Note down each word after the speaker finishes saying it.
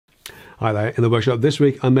Hi there, in the workshop this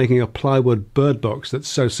week I'm making a plywood bird box that's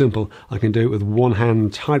so simple I can do it with one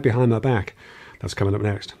hand tied behind my back. That's coming up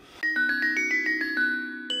next.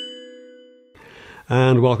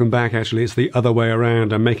 And welcome back. Actually, it's the other way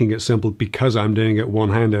around. I'm making it simple because I'm doing it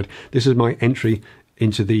one-handed. This is my entry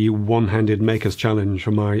into the one-handed makers challenge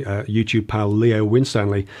from my YouTube pal Leo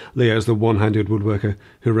Winstanley. Leo is the one-handed woodworker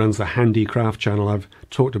who runs the Handy Craft channel. I've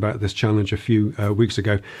talked about this challenge a few weeks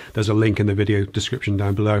ago. There's a link in the video description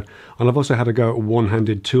down below. And I've also had a go at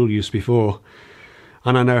one-handed tool use before,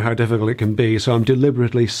 and I know how difficult it can be, so I'm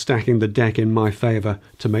deliberately stacking the deck in my favour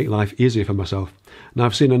to make life easier for myself. Now,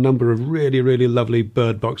 I've seen a number of really lovely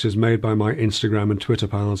bird boxes made by my Instagram and Twitter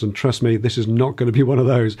pals, and trust me, this is not going to be one of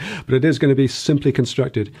those, but it is going to be simply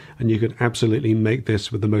constructed, and you can absolutely make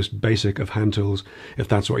this with the most basic of hand tools, if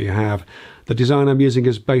that's what you have. The design I'm using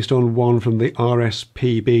is based on one from the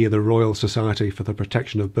RSPB, the Royal Society for the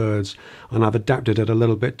Protection of Birds, and I've adapted it a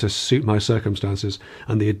little bit to suit my circumstances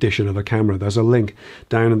and the addition of a camera. There's a link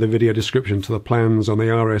down in the video description to the plans on the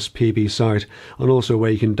RSPB site, and also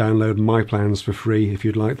where you can download my plans for free if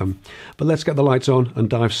you'd like them. But let's get the lights on and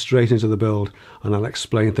dive straight into the build, and I'll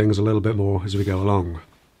explain things a little bit more as we go along.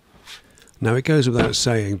 Now, it goes without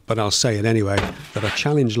saying, but I'll say it anyway, that a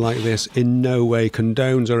challenge like this in no way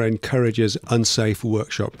condones or encourages unsafe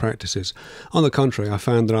workshop practices. On the contrary, I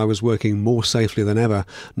found that I was working more safely than ever,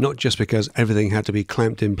 not just because everything had to be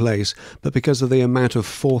clamped in place, but because of the amount of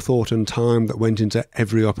forethought and time that went into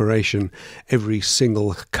every operation. Every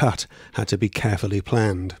single cut had to be carefully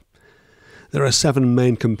planned. There are 7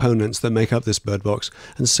 main components that make up this bird box,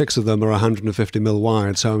 and 6 of them are 150mm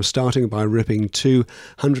wide, so I'm starting by ripping 2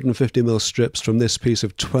 150mm strips from this piece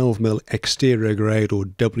of 12mm exterior grade or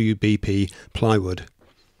WBP plywood.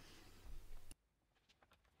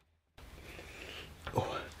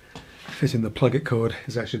 Oh, fitting the plug-it cord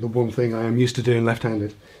is actually the one thing I am used to doing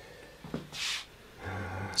left-handed.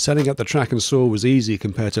 Setting up the track and saw was easy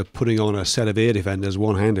compared to putting on a set of ear defenders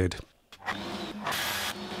one-handed.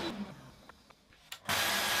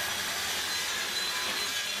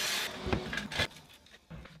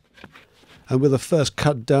 And with the first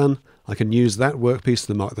cut done, I can use that workpiece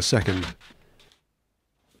to mark the second.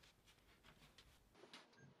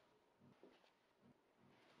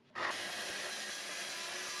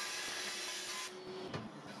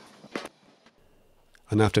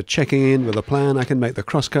 And after checking in with a plan, I can make the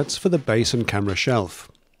crosscuts for the base and camera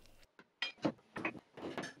shelf.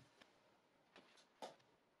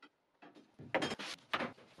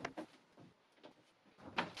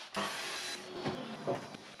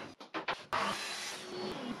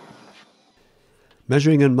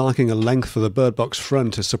 Measuring and marking a length for the bird box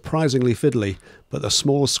front is surprisingly fiddly, but the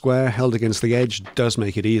small square held against the edge does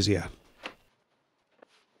make it easier.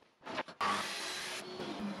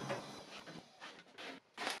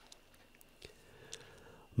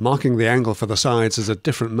 Marking the angle for the sides is a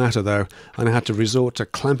different matter though, and I had to resort to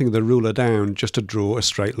clamping the ruler down just to draw a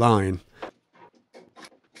straight line.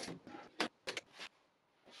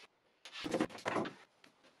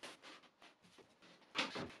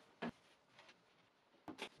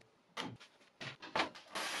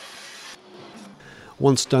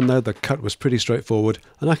 Once done though, the cut was pretty straightforward,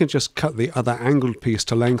 and I can just cut the other angled piece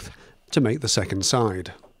to length to make the second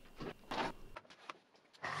side.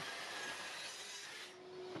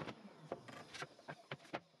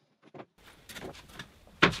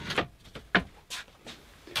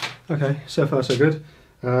 Okay, so far so good.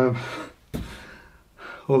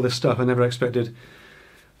 All this stuff, I never expected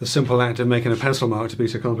the simple act of making a pencil mark to be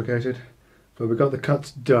so complicated. But we got the cuts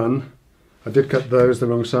done. I did cut those the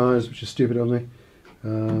wrong size, which is stupid of me.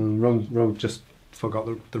 Just forgot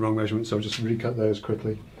the wrong measurement, so I'll just recut those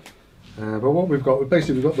quickly. But what we've got,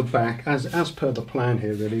 basically we've got the back, as per the plan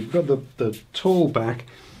here really. We've got the tall back.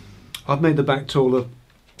 I've made the back taller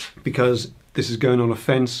because this is going on a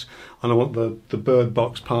fence, and I want the bird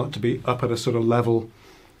box part to be up at a sort of level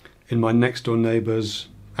in my next door neighbour's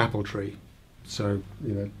apple tree. So,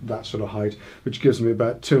 you know, that sort of height, which gives me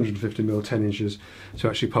about 250mm 10 inches to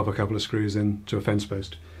actually pop a couple of screws in to a fence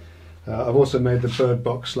post. I've also made the bird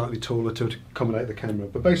box slightly taller to accommodate the camera.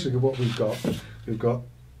 But basically what we've got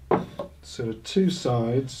sort of 2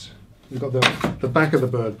 sides. We've got the back of the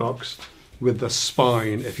bird box with the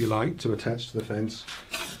spine, if you like, to attach to the fence.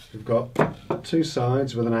 We've got 2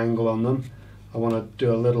 sides with an angle on them. I want to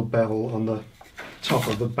do a little bevel on the top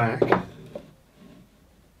of the back,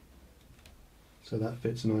 so that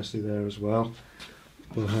fits nicely there as well.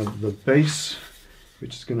 We'll have the base,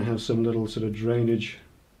 which is going to have some little sort of drainage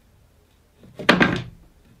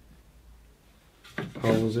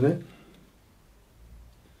holes in it,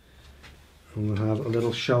 and we'll have a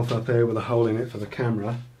little shelf up here with a hole in it for the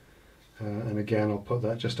camera, And again, I'll put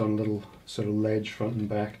that just on a little sort of ledge front and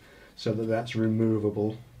back so that that's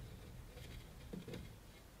removable.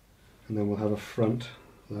 And then we'll have a front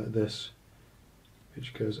like this,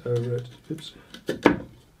 which goes over it, oops,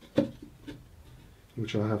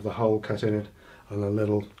 which will have the hole cut in it and a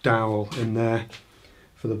little dowel in there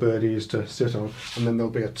for the birdies to sit on, and then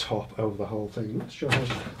there'll be a top over the whole thing. I'm not sure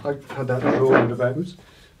how I had that drawn at about, oops,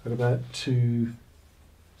 at about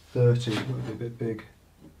 230, might be a bit big.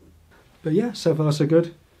 But yeah, so far so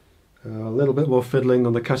good. A little bit more fiddling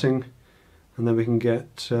on the cutting, and then we can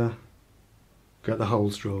get the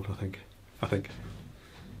holes drilled, I think.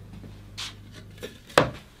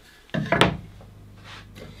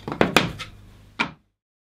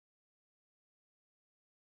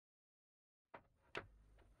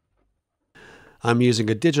 I'm using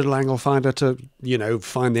a digital angle finder to,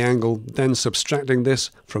 find the angle, then subtracting this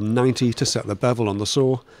from 90 to set the bevel on the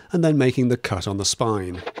saw, and then making the cut on the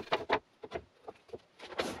spine.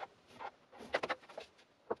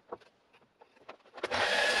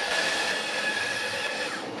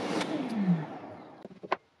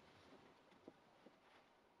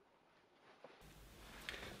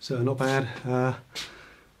 So not bad.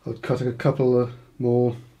 I'll cut a couple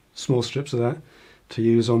more small strips of that to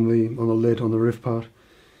use on the lid on the roof part.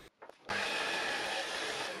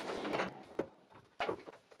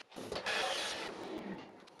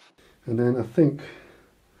 And then I think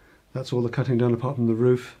that's all the cutting done apart from the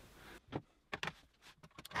roof.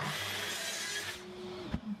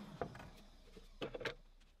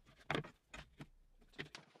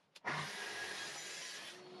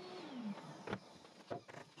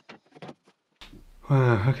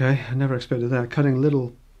 Wow, okay, I never expected that. Cutting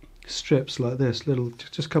little strips like this,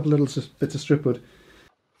 just a couple little bits of strip wood.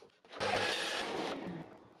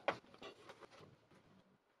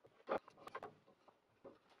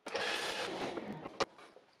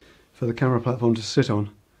 For the camera platform to sit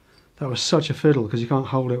on. That was such a fiddle because you can't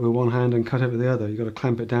hold it with one hand and cut it with the other. You've got to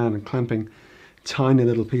clamp it down, and clamping tiny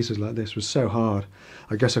little pieces like this was so hard.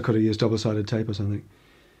 I guess I could have used double-sided tape or something.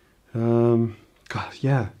 God,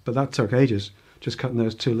 yeah, but that took ages, just cutting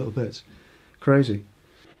those two little bits. Crazy.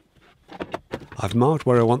 I've marked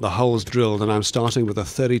where I want the holes drilled, and I'm starting with a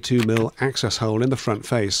 32mm access hole in the front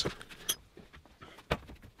face.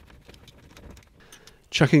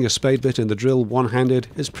 Chucking a spade bit in the drill one-handed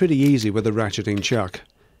is pretty easy with a ratcheting chuck.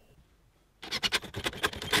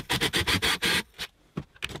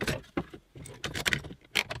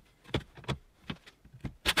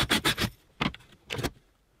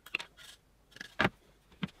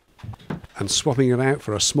 And swapping it out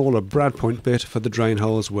for a smaller brad point bit for the drain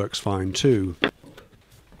holes works fine too.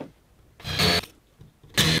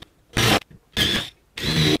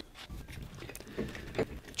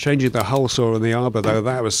 Changing the hole saw in the arbor though,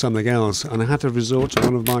 that was something else, and I had to resort to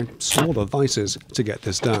one of my smaller vices to get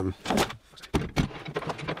this done.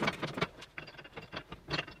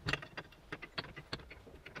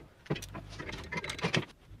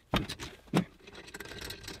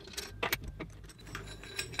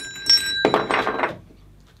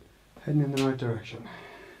 Heading in the right direction.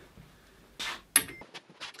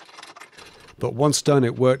 But once done,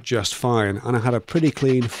 it worked just fine, and I had a pretty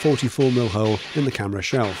clean 44mm hole in the camera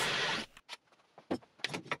shelf.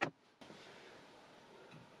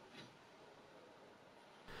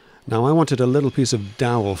 Now I wanted a little piece of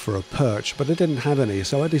dowel for a perch, but I didn't have any,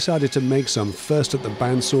 so I decided to make some first at the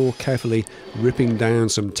bandsaw, carefully ripping down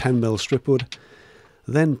some 10mm stripwood,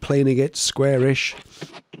 then planing it squarish,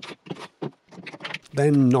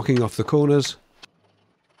 then knocking off the corners,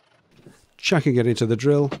 chucking it into the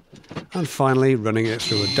drill, and finally running it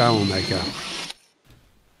through a dowel maker.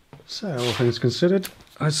 So, all things considered,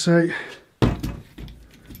 I'd say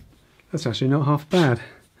that's actually not half bad. A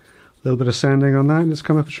little bit of sanding on that and it's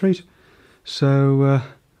come up a treat. So, I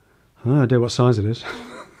have no idea what size it is.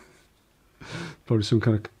 Probably some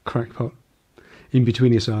kind of crackpot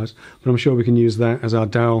in-betweeny size, but I'm sure we can use that as our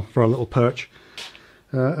dowel for our little perch.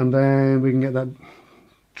 And then we can get that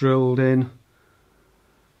drilled in,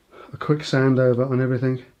 a quick sand over on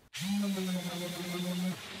everything,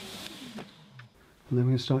 and then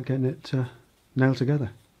we can start getting it nailed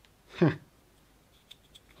together.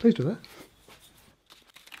 Pleased with that.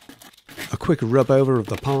 A quick rub over of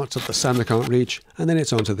the parts that the sander can't reach, and then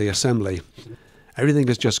it's onto the assembly. Everything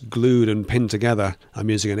is just glued and pinned together. I'm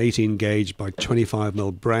using an 18 gauge by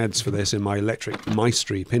 25mm brads for this in my electric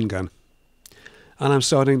Maestri pin gun. And I'm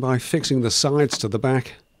starting by fixing the sides to the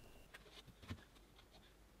back.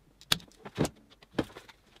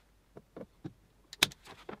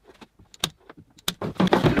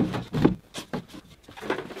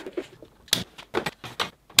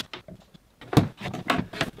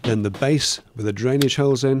 then the base with the drainage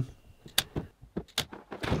holes in,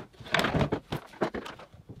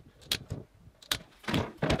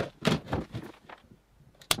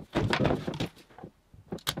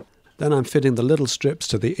 then I'm fitting the little strips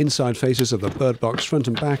to the inside faces of the bird box front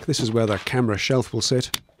and back. This is where the camera shelf will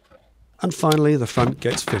sit. And finally the front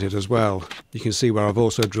gets fitted as well. You can see where I've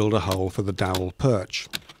also drilled a hole for the dowel perch.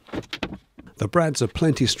 The brads are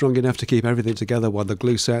plenty strong enough to keep everything together while the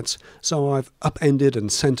glue sets, so I've upended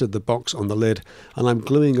and centered the box on the lid, and I'm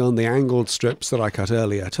gluing on the angled strips that I cut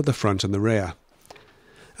earlier to the front and the rear.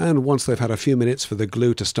 And once they've had a few minutes for the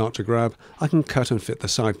glue to start to grab, I can cut and fit the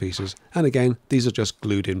side pieces, and again these are just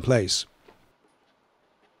glued in place.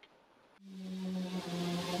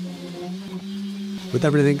 With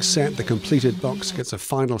everything set, the completed box gets a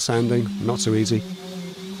final sanding, not so easy.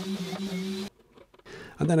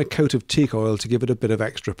 And then a coat of teak oil to give it a bit of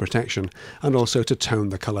extra protection, and also to tone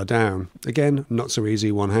the colour down. Again, not so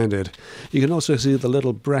easy one-handed. You can also see the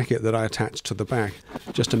little bracket that I attached to the back,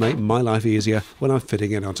 just to make my life easier when I'm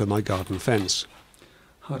fitting it onto my garden fence.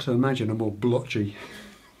 Hard to imagine a more blotchy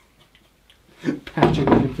patching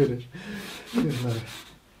and finish. Good lord.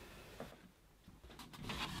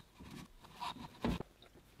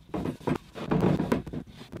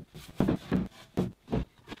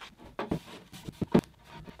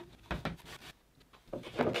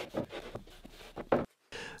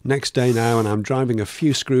 Next day now, and I'm driving a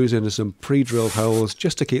few screws into some pre-drilled holes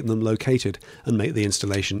just to keep them located and make the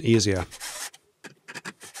installation easier.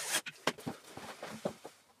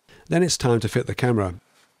 Then it's time to fit the camera.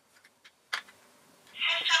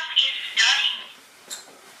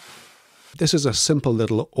 This is a simple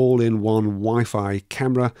little all-in-one Wi-Fi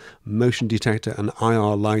camera, motion detector and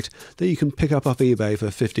IR light that you can pick up off eBay for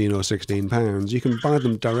 £15 or £16. You can buy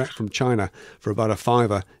them direct from China for about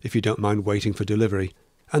 £5 if you don't mind waiting for delivery.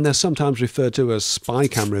 And they're sometimes referred to as spy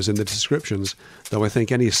cameras in the descriptions, though I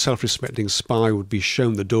think any self-respecting spy would be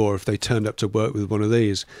shown the door if they turned up to work with one of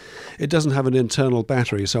these. It doesn't have an internal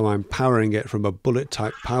battery, so I'm powering it from a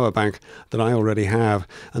bullet-type power bank that I already have,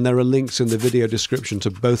 and there are links in the video description to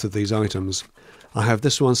both of these items. I have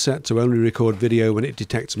this one set to only record video when it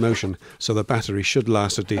detects motion, so the battery should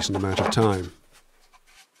last a decent amount of time.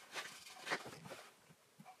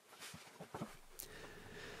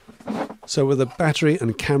 So with the battery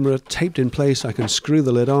and camera taped in place, I can screw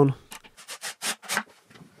the lid on.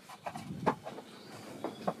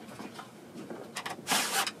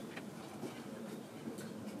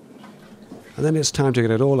 And then it's time to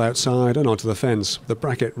get it all outside and onto the fence. The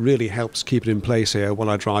bracket really helps keep it in place here while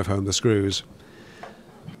I drive home the screws.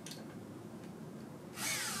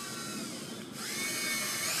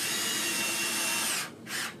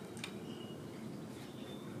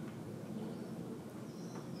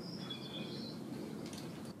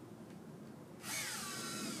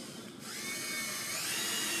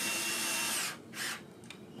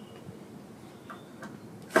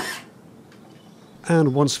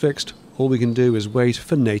 And once fixed, all we can do is wait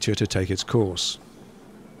for nature to take its course.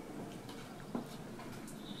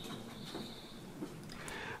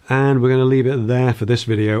 And we're going to leave it there for this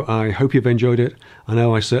video. I hope you've enjoyed it. I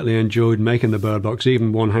know I certainly enjoyed making the bird box,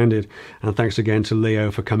 even one-handed. And thanks again to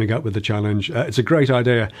Leo for coming up with the challenge. It's a great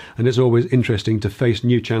idea, and it's always interesting to face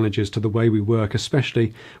new challenges to the way we work,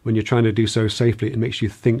 especially when you're trying to do so safely. It makes you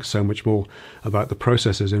think so much more about the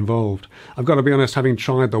processes involved. I've got to be honest, having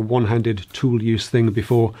tried the one-handed tool use thing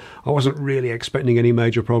before, I wasn't really expecting any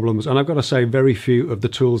major problems. And I've got to say, very few of the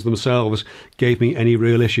tools themselves gave me any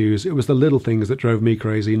real issues. It was the little things that drove me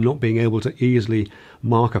crazy, not being able to easily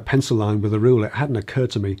mark a pencil line with a ruler. It hadn't occurred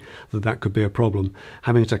to me that that could be a problem.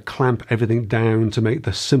 Having to clamp everything down to make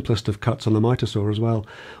the simplest of cuts on the miter saw as well,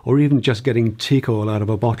 or even just getting teak oil out of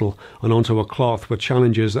a bottle and onto a cloth were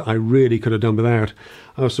challenges that I really could have done without.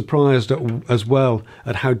 I was surprised as well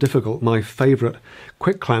at how difficult my favourite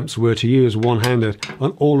quick clamps were to use one-handed,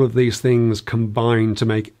 and all of these things combined to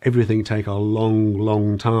make everything take a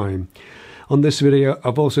long time. On this video,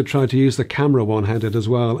 I've also tried to use the camera one-handed as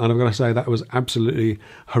well, and I've got to say that was absolutely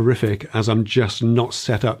horrific, as I'm just not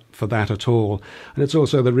set up for that at all. And it's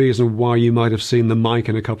also the reason why you might have seen the mic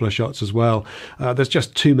in a couple of shots as well. There's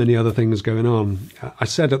just too many other things going on. I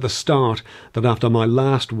said at the start that after my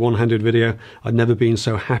last one-handed video, I'd never been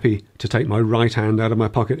so happy to take my right hand out of my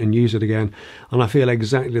pocket and use it again. And I feel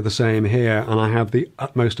exactly the same here, and I have the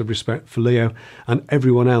utmost of respect for Leo and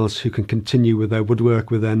everyone else who can continue with their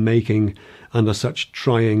woodwork, with their making, under such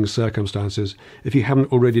trying circumstances. If you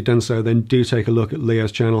haven't already done so, then do take a look at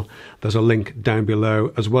Leo's channel. There's a link down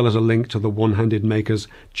below, as well as a link to the One-Handed Makers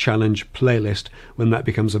Challenge playlist when that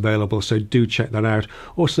becomes available, so do check that out,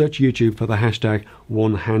 or search YouTube for the hashtag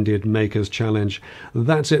One-Handed Makers Challenge.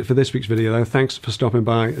 That's it for this week's video though. Thanks for stopping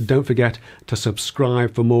by. Don't forget to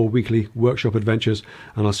subscribe for more weekly workshop adventures,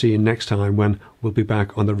 and I'll see you next time when we'll be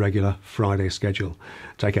back on the regular Friday schedule.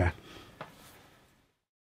 Take care.